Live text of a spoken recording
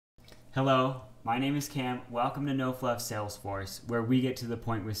Hello, my name is Cam. Welcome to No Fluff Salesforce, where we get to the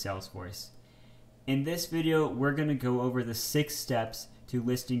point with Salesforce. In this video, we're going to go over the 6 steps to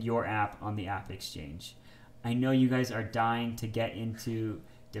listing your app on the AppExchange. I know you guys are dying to get into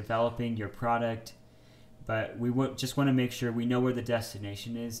developing your product, but we just want to make sure we know where the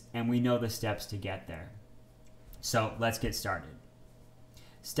destination is and we know the steps to get there. So let's get started.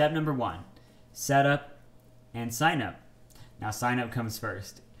 Step number 1, set up and sign up. Now sign up comes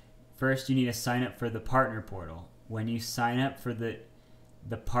first. First, you need to sign up for the partner portal. When you sign up for the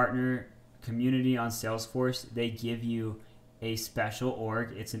partner community on Salesforce, they give you a special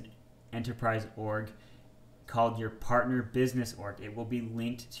org. It's an enterprise org called your partner business org. It will be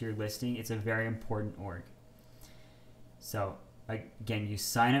linked to your listing. It's a very important org. So again, you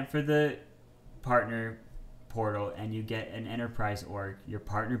sign up for the partner portal and you get an enterprise org, your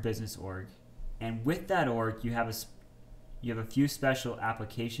partner business org. And with that org, you have a few special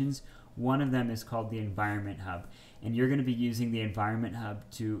applications. One of them is called the Environment Hub, and you're going to be using the Environment Hub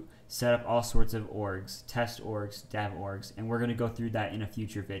to set up all sorts of orgs, test orgs, dev orgs, and we're going to go through that in a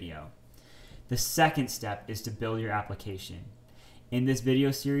future video. The second step is to build your application. In this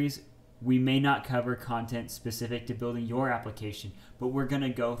video series, we may not cover content specific to building your application, but we're going to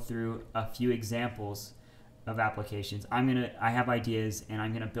go through a few examples of applications. I have ideas and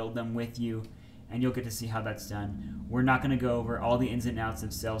I'm going to build them with you, and you'll get to see how that's done. We're not going to go over all the ins and outs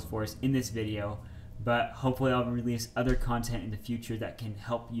of Salesforce in this video, but hopefully I'll release other content in the future that can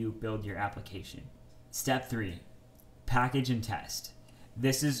help you build your application. Step 3, package and test.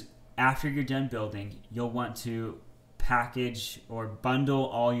 This is after you're done building, you'll want to package or bundle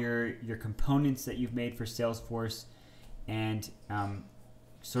all your components that you've made for Salesforce and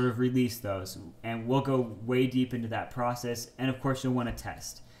sort of release those. And we'll go way deep into that process. And of course, you'll want to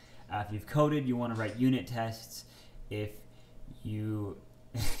test. If you've coded, you want to write unit tests. If you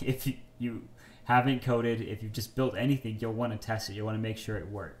haven't coded, if you've just built anything, you'll want to test it. You'll want to make sure it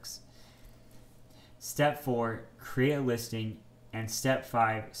works. Step 4, create a listing. And step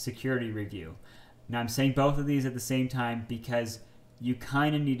 5, security review. Now I'm saying both of these at the same time because you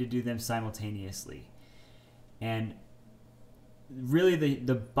kind of need to do them simultaneously. And really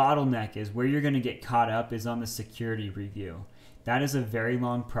the bottleneck is where you're going to get caught up is on the security review. That is a very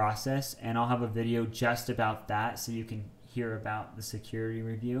long process, and I'll have a video just about that so you can hear about the security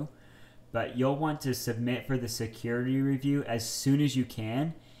review. But you'll want to submit for the security review as soon as you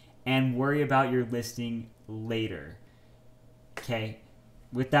can and worry about your listing later. Okay,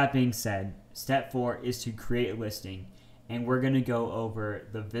 with that being said, step 4 is to create a listing, and we're going to go over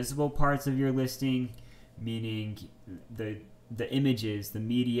the visible parts of your listing, meaning the images, the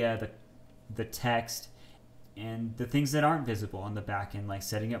media, the text, and the things that aren't visible on the back end, like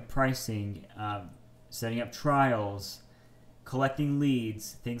setting up pricing, setting up trials, collecting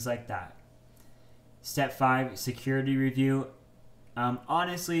leads, things like that. Step 5, security review.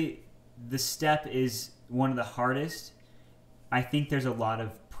 Honestly, the step is one of the hardest. I think there's a lot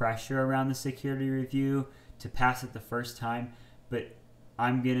of pressure around the security review to pass it the first time, but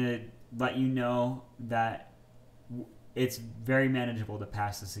I'm going to let you know that it's very manageable to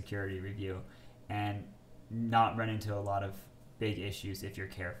pass the security review and not run into a lot of big issues if you're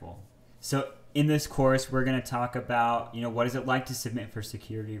careful. So in this course, we're going to talk about, what is it like to submit for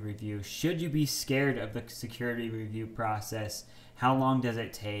security review? Should you be scared of the security review process? How long does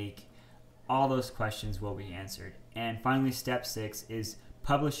it take? All those questions will be answered. And finally, step 6 is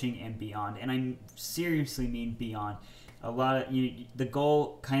publishing and beyond. And I seriously mean beyond. A lot of the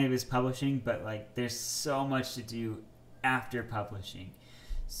goal kind of is publishing, but there's so much to do after publishing.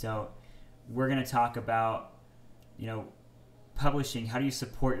 So we're going to talk about, publishing. How do you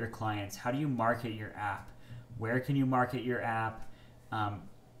support your clients? How do you market your app? Where can you market your app?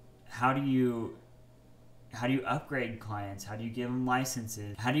 How do you upgrade clients? How do you give them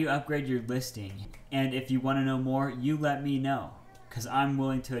licenses? How do you upgrade your listing? And if you want to know more, you let me know, because I'm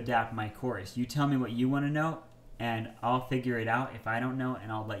willing to adapt my course. You tell me what you want to know, and I'll figure it out if I don't know,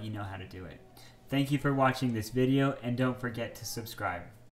 and I'll let you know how to do it. Thank you for watching this video, and don't forget to subscribe.